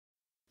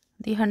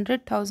The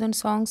 100,000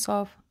 Songs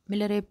of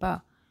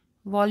Milarepa,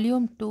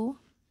 Volume 2,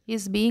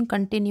 is being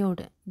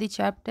continued. The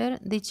chapter,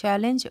 The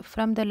Challenge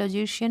from the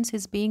Logicians,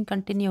 is being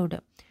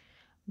continued.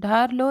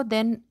 Dharlo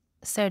then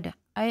said,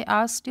 I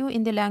asked you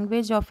in the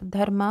language of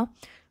Dharma,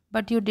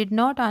 but you did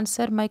not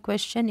answer my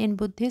question in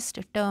Buddhist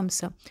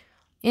terms.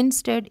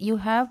 Instead, you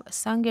have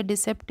sung a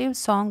deceptive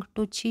song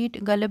to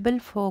cheat gullible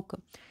folk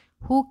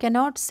who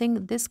cannot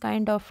sing this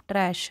kind of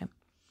trash.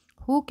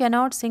 Who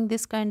cannot sing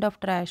this kind of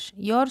trash?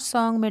 Your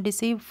song may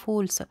deceive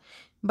fools,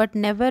 but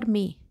never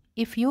me.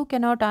 If you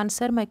cannot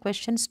answer my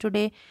questions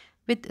today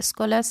with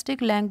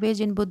scholastic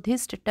language in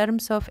Buddhist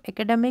terms of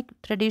academic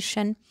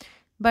tradition,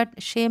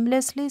 but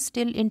shamelessly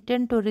still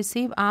intend to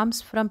receive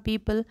alms from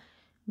people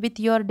with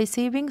your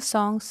deceiving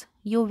songs,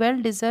 you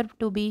well deserve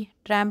to be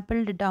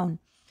trampled down.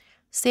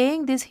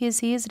 Saying this, he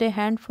seized a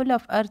handful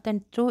of earth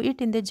and threw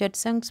it in the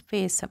Judson's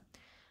face.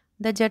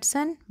 The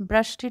Judson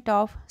brushed it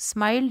off,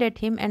 smiled at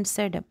him, and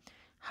said,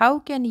 How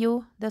can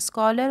you, the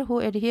scholar who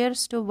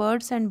adheres to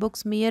words and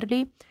books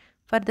merely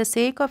for the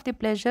sake of the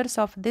pleasures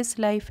of this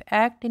life,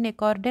 act in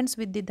accordance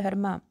with the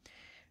Dharma?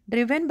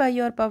 Driven by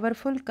your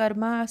powerful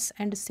karmas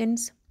and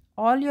sins,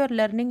 all your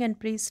learning and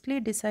priestly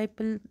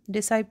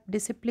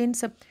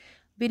disciplines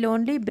will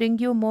only bring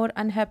you more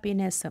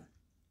unhappiness.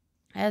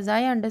 As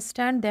I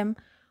understand them,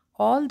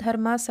 all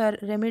dharmas are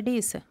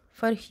remedies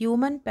for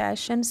human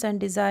passions and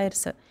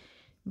desires,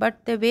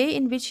 but the way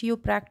in which you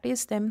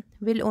practice them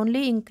will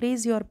only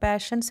increase your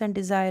passions and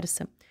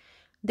desires.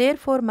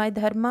 Therefore, my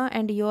dharma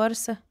and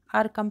yours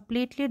are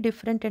completely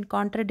different and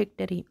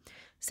contradictory.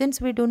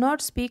 Since we do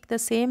not speak the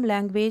same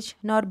language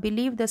nor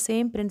believe the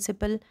same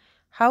principle,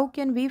 how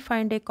can we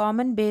find a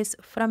common base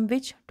from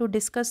which to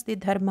discuss the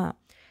dharma?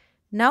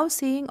 Now,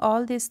 seeing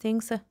all these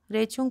things,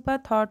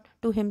 Rechungpa thought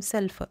to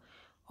himself,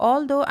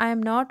 Although I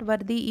am not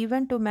worthy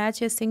even to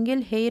match a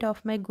single hair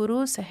of my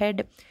Guru's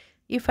head,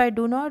 if I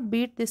do not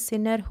beat this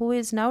sinner who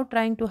is now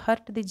trying to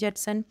hurt the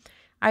Judson,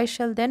 I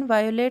shall then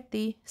violate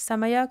the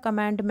Samaya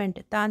commandment,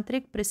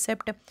 Tantric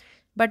precept,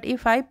 but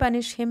if I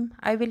punish him,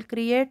 I will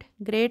create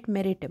great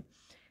merit.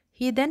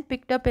 He then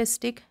picked up a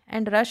stick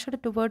and rushed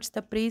towards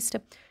the priest,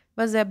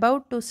 was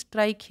about to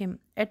strike him.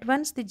 At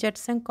once the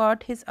Judson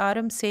caught his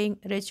arm, saying,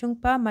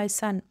 Rechungpa, my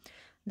son,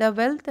 the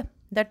wealth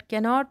that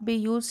cannot be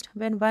used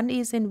when one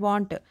is in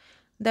want,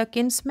 the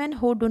kinsmen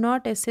who do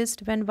not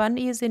assist when one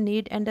is in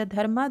need, and the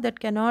dharma that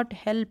cannot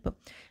help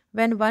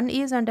when one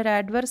is under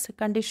adverse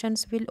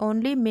conditions will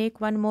only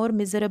make one more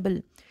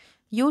miserable.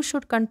 You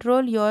should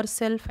control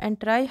yourself and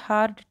try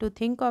hard to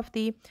think of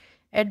the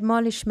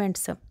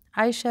admonishments.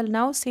 I shall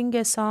now sing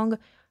a song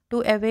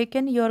to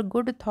awaken your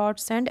good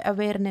thoughts and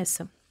awareness.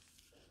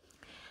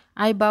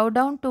 I bow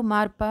down to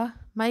Marpa,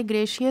 my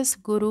gracious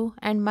Guru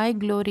and my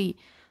glory,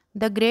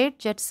 the great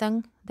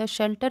Jetsang, the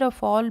shelter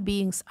of all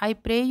beings. I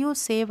pray you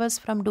save us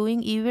from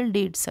doing evil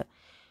deeds.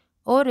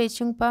 O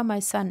Rechungpa, my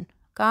son,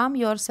 calm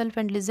yourself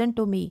and listen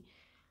to me.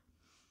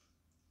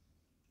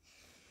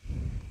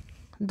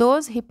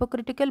 Those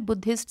hypocritical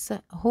Buddhists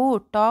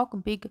who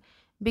talk big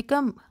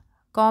become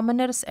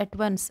commoners at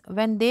once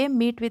when they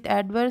meet with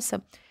adverse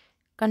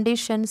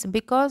conditions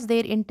because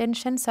their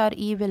intentions are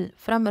evil.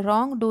 From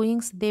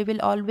wrongdoings, they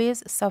will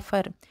always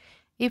suffer.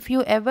 If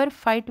you ever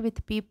fight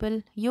with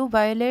people, you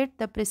violate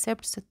the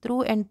precepts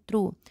through and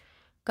through.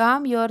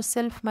 Calm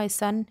yourself, my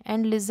son,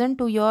 and listen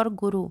to your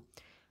Guru.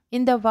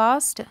 In the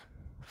vast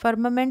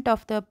firmament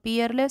of the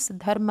peerless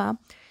Dharma,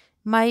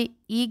 my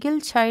eagle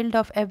child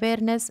of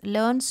awareness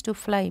learns to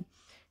fly.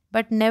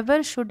 But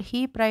never should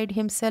he pride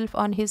himself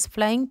on his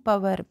flying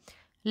power,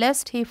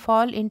 lest he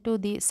fall into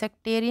the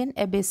sectarian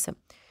abyss.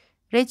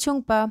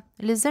 Rechungpa,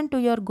 listen to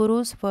your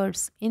Guru's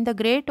words. In the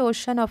great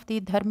ocean of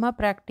the Dharma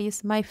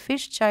practice, my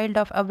fish child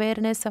of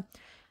awareness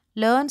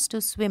learns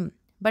to swim,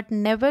 but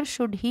never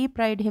should he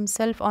pride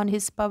himself on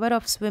his power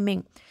of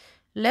swimming,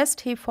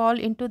 lest he fall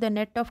into the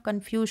net of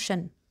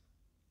confusion.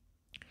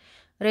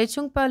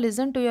 Rechungpa,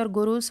 listen to your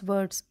Guru's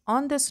words.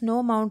 On the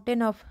snow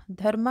mountain of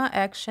Dharma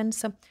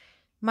actions,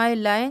 my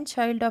lion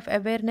child of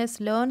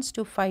awareness learns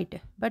to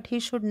fight, but he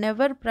should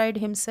never pride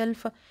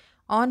himself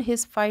on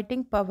his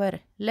fighting power,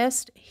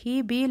 lest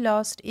he be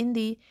lost in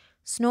the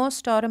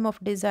snowstorm of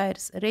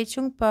desires.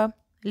 Rechungpa,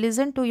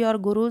 listen to your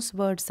Guru's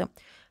words.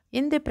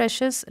 In the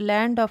precious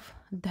land of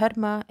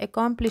Dharma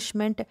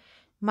accomplishment,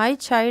 my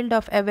child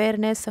of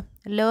awareness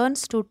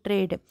learns to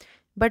trade,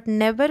 but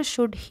never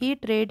should he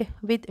trade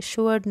with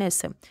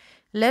sureness,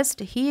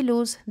 lest he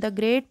lose the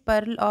great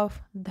pearl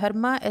of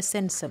Dharma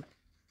essence.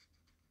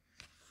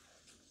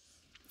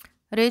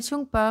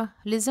 Rechungpa,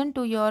 listen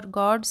to your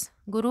God's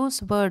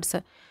Guru's words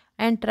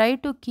and try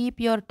to keep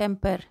your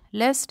temper,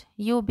 lest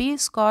you be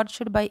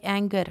scorched by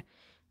anger.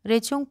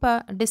 Rechungpa,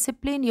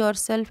 discipline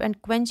yourself and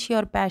quench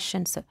your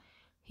passions.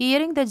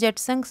 Hearing the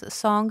Jetsang's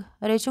song,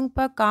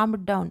 Rechungpa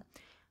calmed down.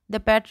 The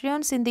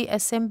patrons in the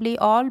assembly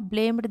all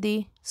blamed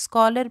the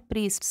scholar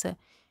priests.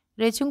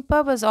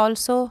 Rechungpa was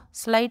also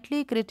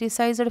slightly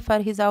criticized for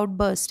his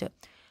outburst.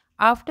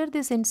 After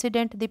this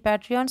incident, the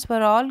patrons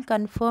were all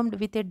confirmed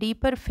with a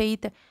deeper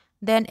faith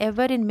than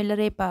ever in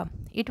Milarepa.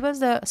 It was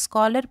the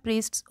scholar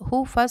priests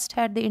who first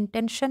had the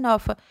intention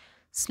of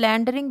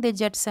slandering the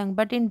Jetsung,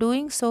 but in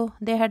doing so,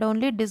 they had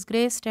only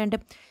disgraced and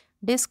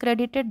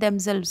discredited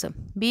themselves.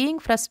 Being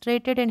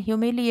frustrated and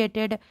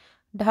humiliated,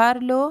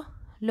 Dharlo,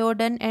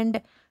 Loden,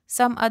 and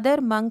some other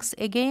monks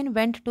again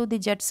went to the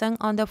Jetsung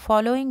on the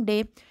following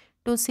day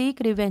to seek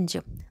revenge.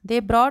 They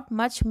brought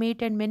much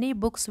meat and many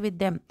books with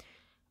them.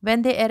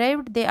 When they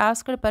arrived, they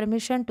asked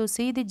permission to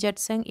see the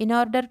Jetsung in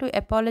order to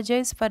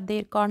apologize for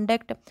their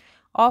conduct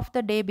of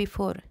the day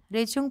before.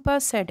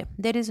 Rechungpa said,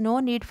 "There is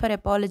no need for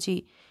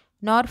apology,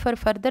 nor for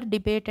further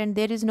debate, and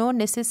there is no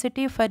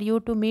necessity for you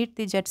to meet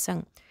the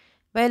Jetsung."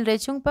 While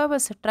Rechungpa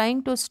was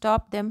trying to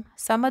stop them,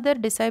 some other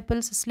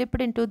disciples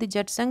slipped into the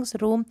Jetsung's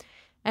room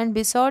and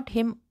besought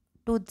him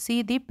to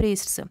see the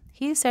priests.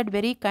 He said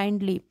very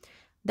kindly,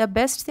 "The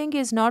best thing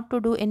is not to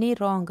do any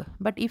wrong,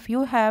 but if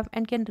you have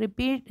and can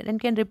repeat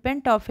and can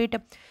repent of it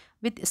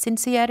with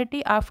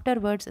sincerity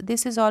afterwards,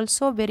 this is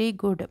also very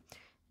good.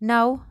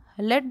 Now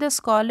let the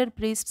scholar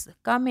priests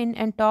come in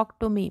and talk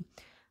to me."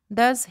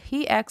 Thus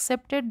he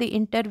accepted the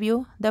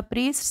interview. The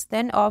priests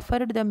then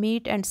offered the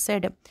meat and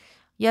said,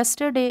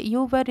 "Yesterday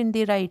you were in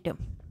the right.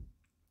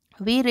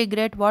 We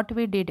regret what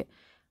we did.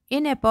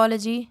 In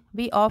apology,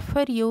 we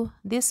offer you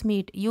this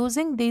meat.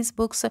 Using these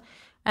books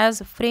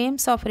as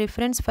frames of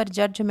reference for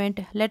judgment,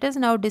 let us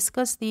now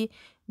discuss the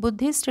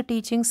Buddhist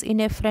teachings in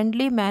a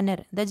friendly manner."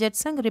 The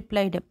Jetsung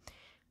replied,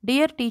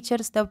 "Dear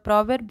teachers, the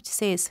proverb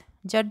says,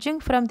 judging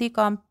from the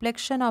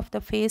complexion of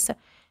the face,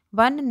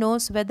 one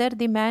knows whether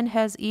the man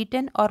has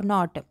eaten or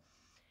not.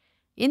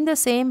 In the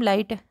same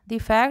light,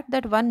 the fact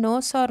that one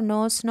knows or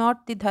knows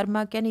not the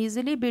Dharma can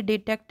easily be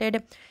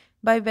detected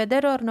by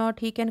whether or not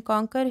he can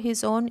conquer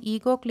his own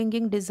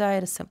ego-clinging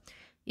desires.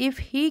 If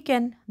he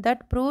can,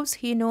 that proves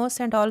he knows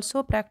and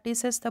also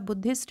practices the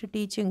Buddhist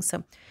teachings.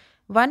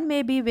 One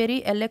may be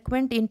very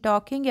eloquent in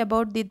talking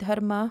about the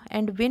Dharma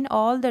and win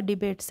all the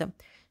debates,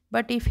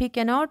 but if he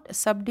cannot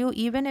subdue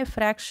even a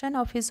fraction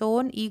of his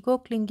own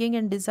ego-clinging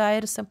and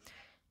desires,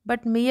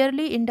 but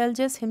merely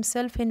indulges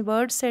himself in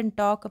words and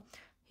talk,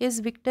 his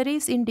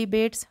victories in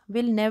debates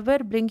will never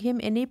bring him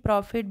any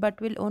profit but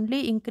will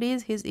only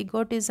increase his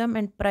egotism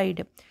and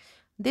pride.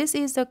 This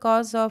is the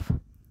cause of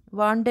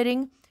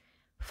wandering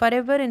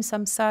forever in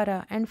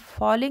samsara and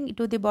falling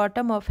to the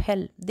bottom of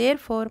hell.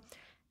 Therefore,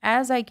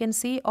 as I can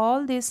see,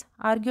 all this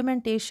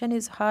argumentation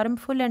is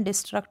harmful and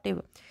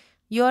destructive.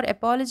 Your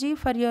apology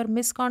for your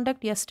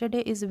misconduct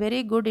yesterday is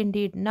very good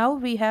indeed. Now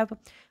we have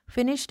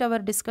finished our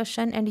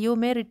discussion and you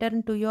may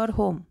return to your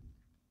home."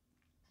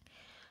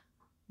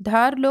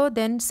 Dharlo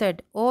then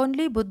said,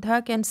 "Only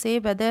Buddha can say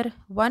whether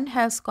one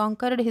has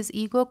conquered his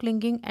ego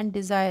clinging and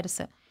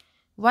desires.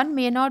 One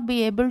may not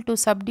be able to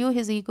subdue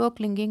his ego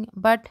clinging,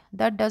 but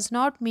that does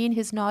not mean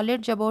his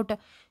knowledge about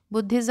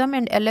Buddhism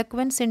and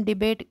eloquence in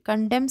debate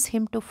condemns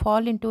him to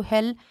fall into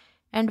hell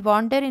and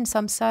wander in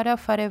samsara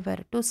forever.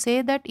 To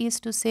say that is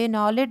to say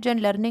knowledge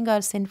and learning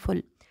are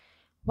sinful.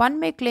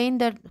 One may claim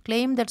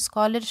that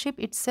scholarship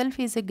itself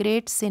is a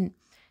great sin,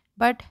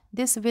 but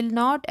this will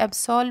not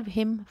absolve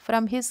him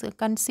from his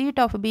conceit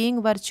of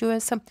being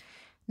virtuous,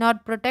 nor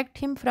protect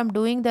him from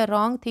doing the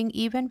wrong thing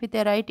even with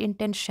a right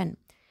intention.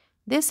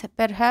 This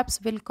perhaps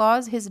will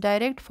cause his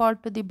direct fall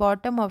to the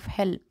bottom of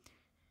hell.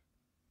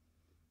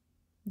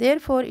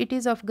 Therefore, it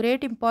is of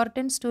great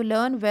importance to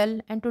learn well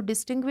and to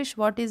distinguish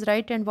what is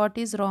right and what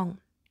is wrong.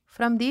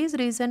 From these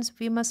reasons,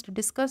 we must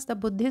discuss the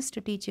Buddhist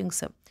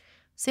teachings.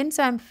 Since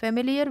I am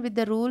familiar with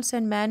the rules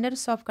and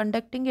manners of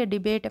conducting a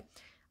debate,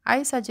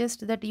 I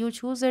suggest that you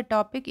choose a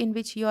topic in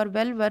which you are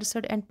well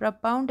versed and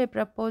propound a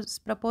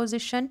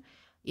proposition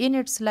in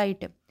its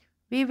light.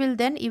 We will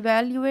then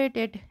evaluate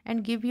it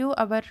and give you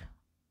our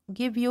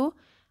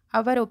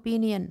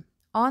opinion.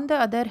 On the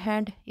other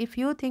hand, if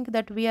you think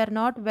that we are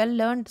not well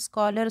learned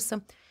scholars,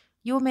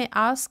 you may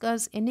ask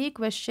us any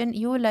question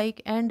you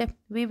like and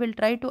we will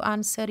try to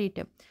answer it."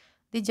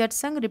 The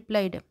Jatsang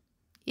replied,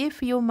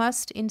 "If you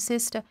must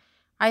insist,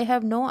 I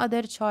have no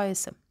other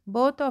choice.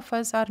 Both of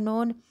us are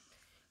known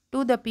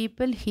to the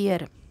people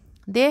here.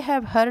 They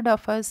have heard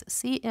of us,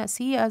 see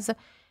us,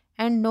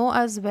 and know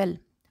us well.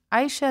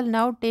 I shall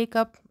now take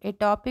up a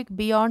topic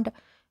beyond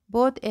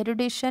both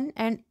erudition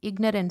and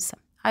ignorance.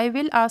 I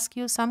will ask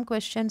you some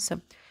questions.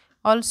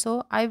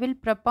 Also, I will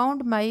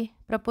propound my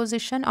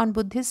proposition on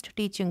Buddhist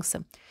teachings.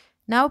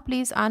 Now,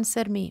 please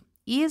answer me.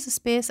 Is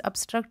space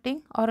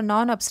obstructing or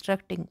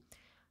non-obstructing?"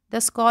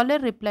 The scholar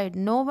replied,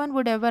 "No one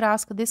would ever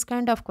ask this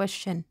kind of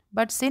question.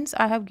 But since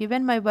I have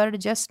given my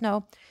word just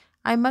now,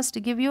 I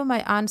must give you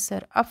my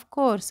answer. Of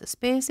course,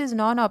 space is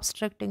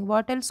non-obstructing.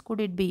 What else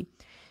could it be?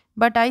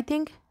 But I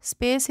think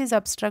space is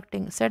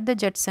obstructing," said the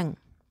Jetsung.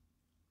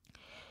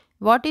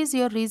 "What is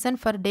your reason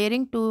for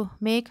daring to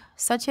make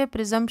such a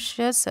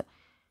presumptuous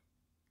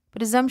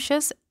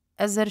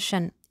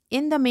assertion?"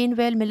 In the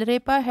meanwhile,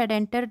 Milarepa had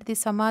entered the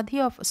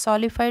samadhi of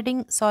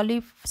solidifying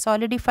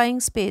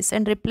space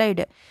and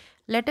replied,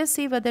 "Let us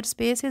see whether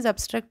space is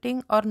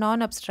obstructing or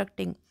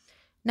non-obstructing.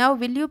 Now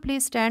will you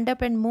please stand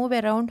up and move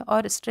around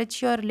or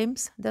stretch your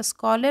limbs?" The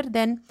scholar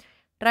then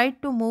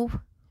tried to move,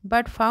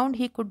 but found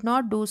he could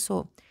not do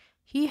so.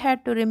 He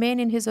had to remain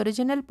in his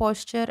original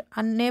posture,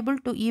 unable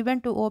to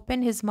even to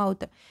open his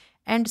mouth,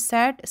 and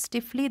sat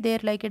stiffly there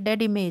like a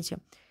dead image.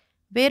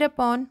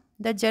 Whereupon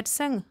the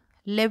Jetsang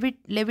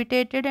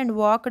levitated and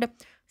walked,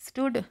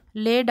 stood,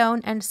 lay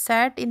down, and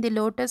sat in the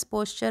lotus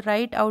posture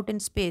right out in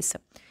space.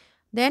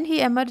 Then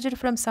he emerged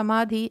from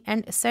Samadhi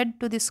and said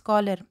to the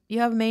scholar, You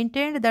have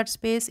maintained that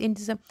space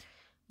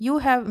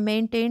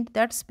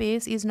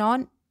is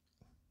non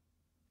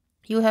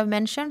you have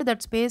mentioned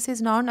that space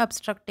is non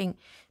obstructing,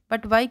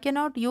 but why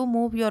cannot you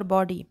move your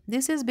body?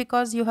 This is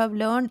because you have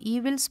learned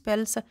evil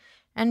spells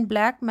and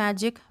black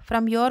magic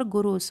from your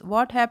gurus.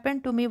 What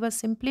happened to me was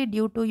simply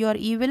due to your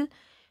evil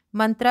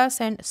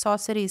mantras and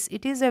sorceries.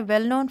 It is a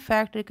well known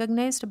fact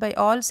recognized by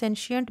all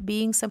sentient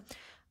beings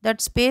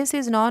that space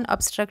is non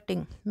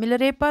obstructing.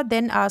 Milarepa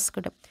then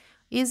asked,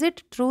 Is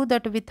it true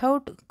that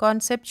without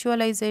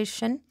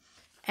conceptualization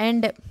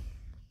and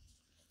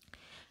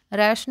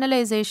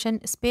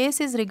rationalization,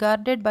 space is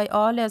regarded by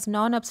all as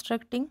non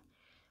obstructing?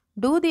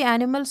 Do the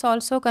animals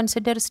also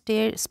consider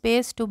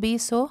space to be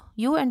so?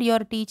 You and your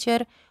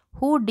teacher,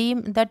 who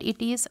deem that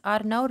it is,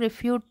 are now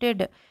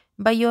refuted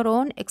by your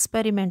own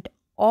experiment.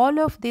 All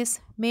of this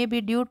may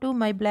be due to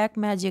my black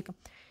magic,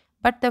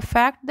 but the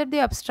fact that the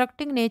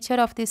obstructing nature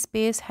of the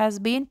space has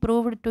been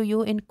proved to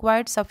you is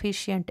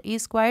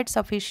quite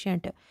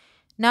sufficient.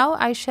 Now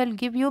I shall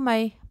give you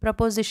my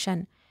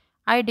proposition.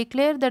 I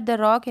declare that the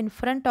rock in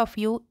front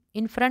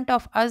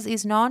of us,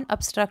 is non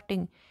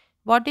obstructing.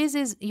 What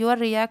is your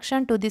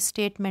reaction to this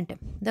statement?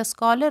 The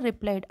scholar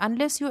replied,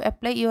 Unless you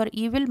apply your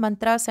evil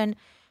mantras and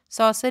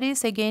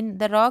sorceries again,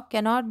 the rock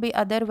cannot be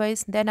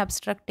otherwise than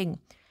obstructing.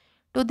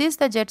 To this,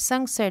 the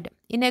Jetsung said,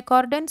 In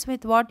accordance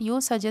with what you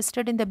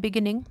suggested in the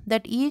beginning,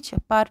 that each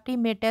party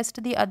may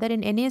test the other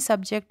in any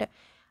subject,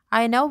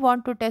 I now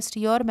want to test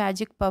your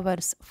magic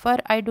powers, for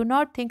I do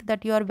not think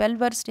that you are well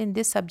versed in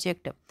this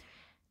subject.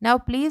 Now,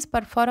 please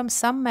perform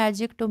some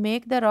magic to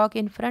make the rock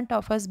in front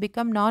of us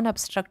become non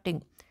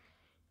obstructing.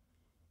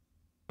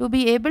 To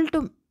be able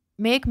to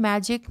make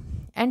magic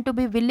and to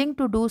be willing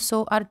to do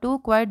so are two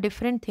quite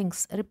different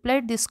things,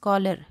 replied the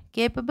scholar.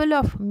 Capable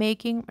of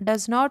making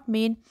does not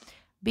mean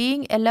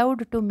being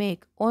allowed to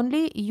make.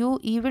 Only you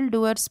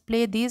evildoers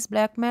play these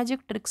black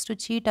magic tricks to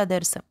cheat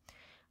others.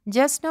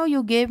 Just now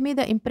you gave me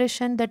the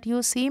impression that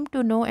you seem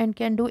to know and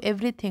can do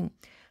everything,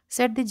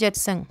 said the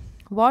Jetsung.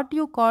 What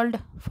you called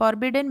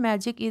forbidden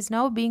magic is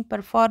now being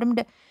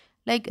performed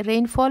like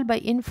rainfall by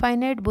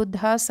infinite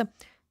Buddhas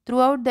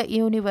throughout the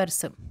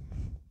universe.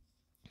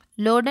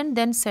 Loden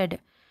then said,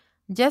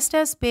 Just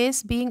as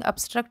space being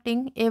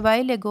obstructing a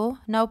while ago,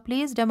 now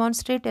please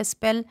demonstrate a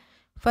spell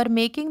for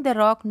making the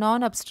rock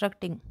non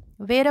obstructing.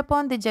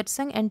 Whereupon the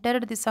Jetsung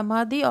entered the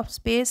samadhi of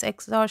space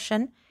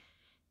exhaustion,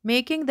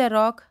 making the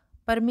rock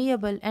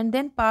permeable, and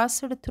then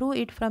passed through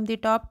it from the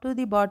top to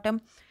the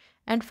bottom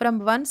and from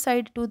one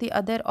side to the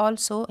other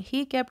also.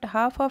 He kept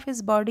half of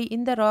his body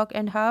in the rock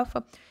and half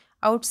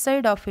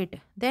outside of it.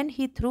 Then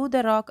he threw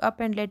the rock up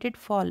and let it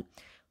fall.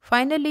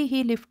 Finally,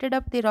 he lifted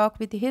up the rock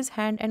with his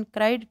hand and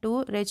cried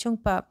to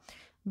Rechungpa,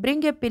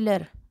 Bring a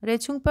pillar.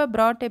 Rechungpa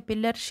brought a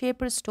pillar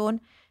shaped stone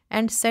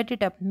and set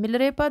it up.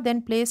 Milarepa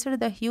then placed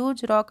the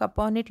huge rock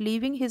upon it,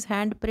 leaving his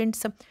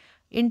handprints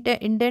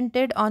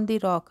indented on the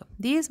rock.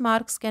 These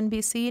marks can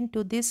be seen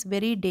to this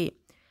very day.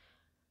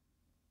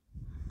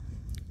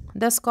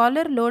 The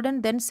scholar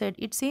Loden then said,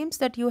 It seems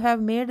that you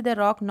have made the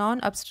rock non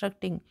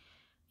obstructing.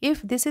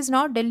 If this is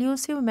not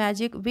delusive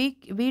magic,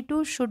 we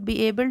too should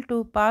be able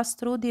to pass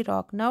through the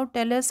rock. Now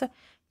tell us,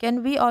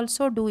 can we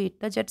also do it?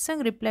 The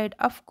Jetsung replied,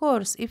 Of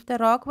course, if the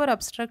rock were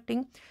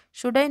obstructing,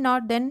 should I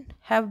not then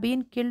have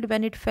been killed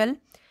when it fell?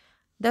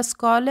 The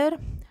scholar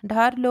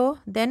Dharlo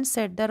then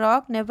said, The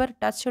rock never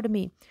touched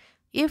me.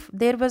 If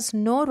there was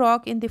no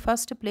rock in the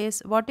first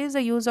place, what is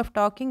the use of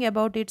talking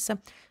about its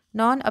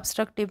non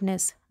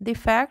obstructiveness? The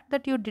fact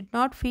that you did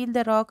not feel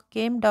the rock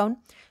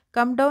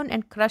come down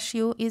and crush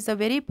you is the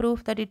very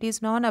proof that it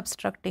is non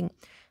obstructing,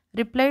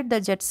 replied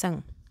the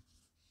Jetsung.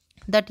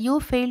 That you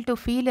fail to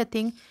feel a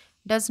thing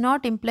does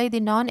not imply the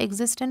non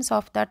existence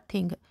of that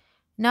thing.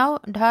 Now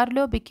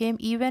Dharlo became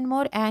even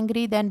more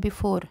angry than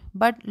before,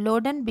 but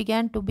Loden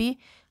began to be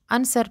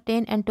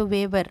uncertain and to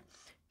waver.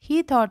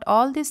 He thought,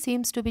 All this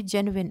seems to be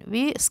genuine.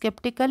 We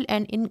skeptical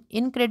and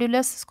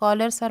incredulous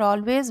scholars are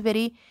always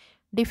very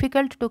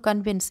difficult to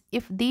convince.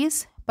 If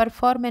these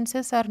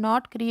performances are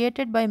not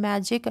created by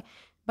magic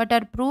but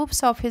are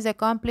proofs of his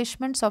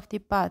accomplishments of the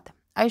path,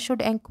 I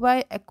should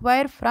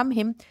acquire from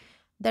him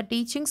the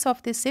teachings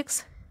of the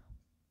 6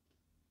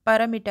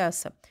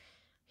 paramitas.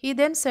 He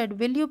then said,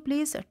 Will you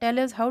please tell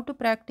us how to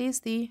practice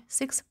the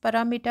 6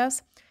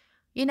 paramitas?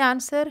 In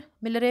answer,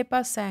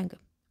 Milarepa sang,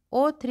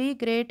 O three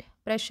great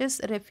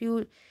precious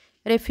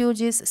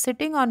refuges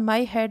sitting on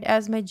my head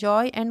as my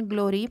joy and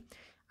glory,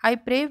 I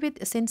pray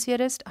with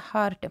sincerest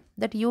heart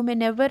that you may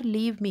never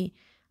leave me.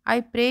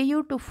 I pray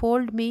you to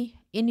fold me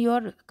in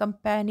your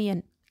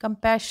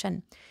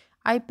compassion.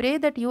 I pray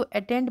that you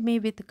attend me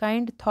with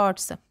kind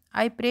thoughts.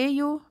 I pray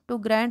you to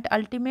grant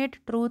ultimate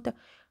truth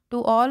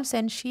to all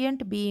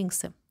sentient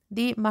beings.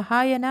 The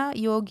Mahayana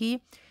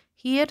yogi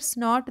hears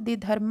not the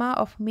dharma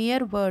of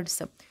mere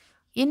words.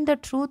 In the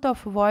truth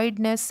of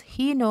voidness,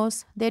 he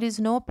knows there is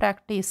no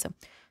practice.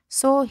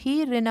 So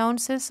he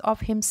renounces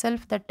of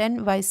himself the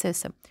 10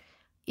 vices.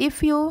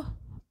 If you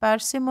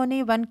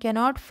parsimony, one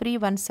cannot free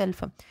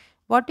oneself.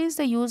 What is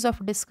the use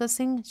of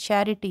discussing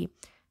charity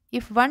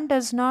if one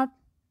does not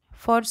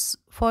for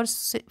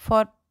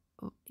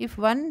if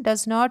one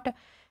does not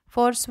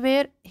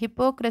forswear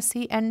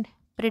hypocrisy and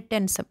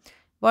pretense?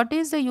 What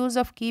is the use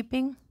of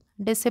keeping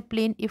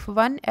discipline if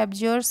one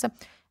abjures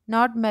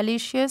not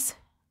malicious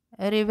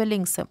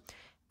revelings?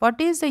 What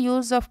is the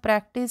use of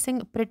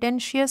practicing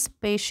pretentious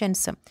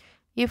patience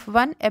if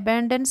one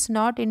abandons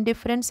not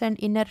indifference and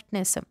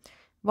inertness?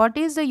 What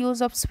is the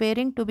use of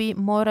swearing to be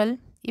moral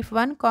if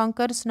one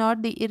conquers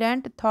not the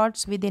errant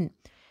thoughts within?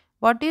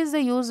 What is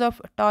the use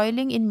of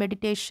toiling in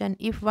meditation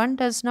if one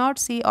does not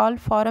see all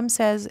forms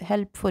as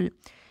helpful?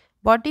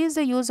 What is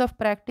the use of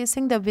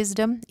practicing the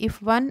wisdom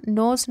if one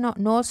knows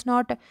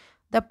not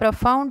the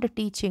profound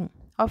teaching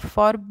of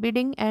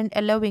forbidding and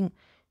allowing?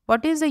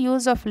 What is the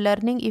use of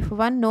learning if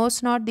one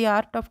knows not the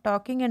art of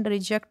talking and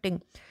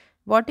rejecting?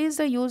 What is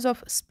the use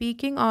of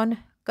speaking on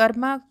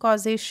karma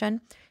causation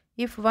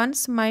if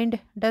one's mind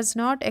does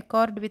not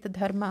accord with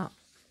dharma?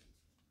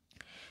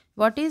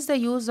 What is the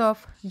use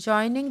of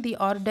joining the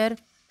order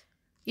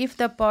if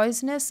the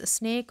poisonous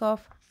snake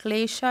of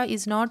klesha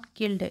is not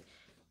killed?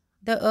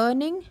 The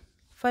yearning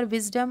for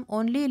wisdom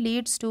only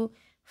leads to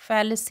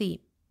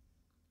fallacy.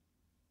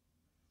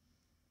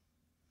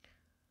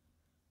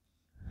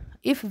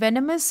 If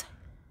venomous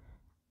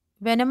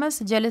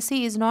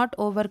jealousy is not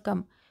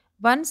overcome,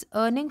 one's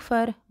yearning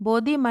for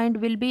bodhi mind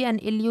will be an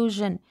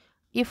illusion.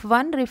 If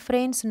one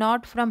refrains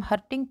not from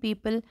hurting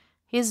people,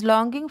 his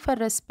longing for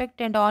respect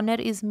and honor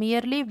is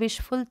merely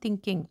wishful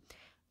thinking.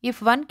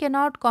 If one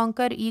cannot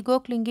conquer ego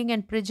clinging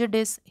and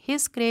prejudice,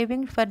 his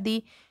craving for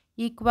the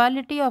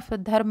equality of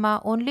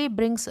dharma only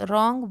brings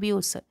wrong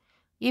views.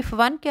 If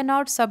one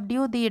cannot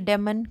subdue the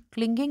demon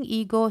clinging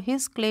ego,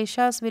 his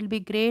kleshas will be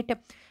great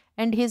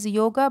and his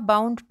yoga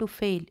bound to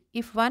fail.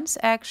 If one's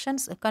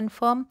actions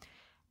conform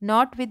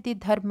not with the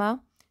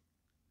dharma,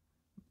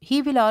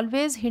 he will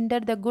always hinder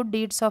the good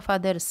deeds of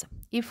others.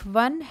 If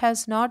one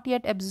has not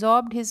yet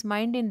absorbed his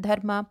mind in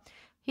dharma,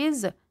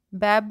 his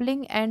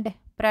babbling and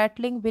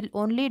prattling will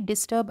only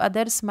disturb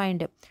others'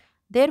 mind.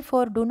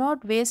 Therefore, do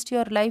not waste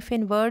your life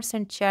in words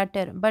and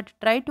chatter, but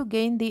try to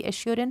gain the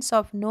assurance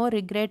of no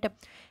regret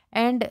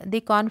and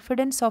the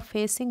confidence of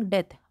facing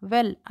death.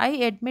 Well, I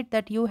admit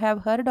that you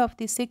have heard of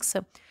the 6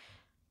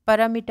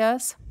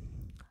 paramitas,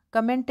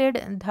 commented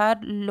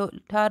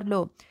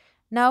Dharlo.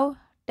 Now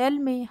tell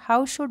me,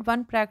 how should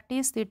one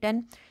practice the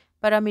 10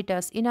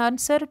 paramitas? In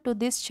answer to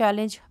this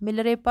challenge,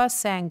 Milarepa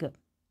sang.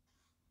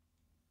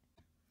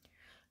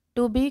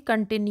 To be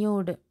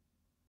continued.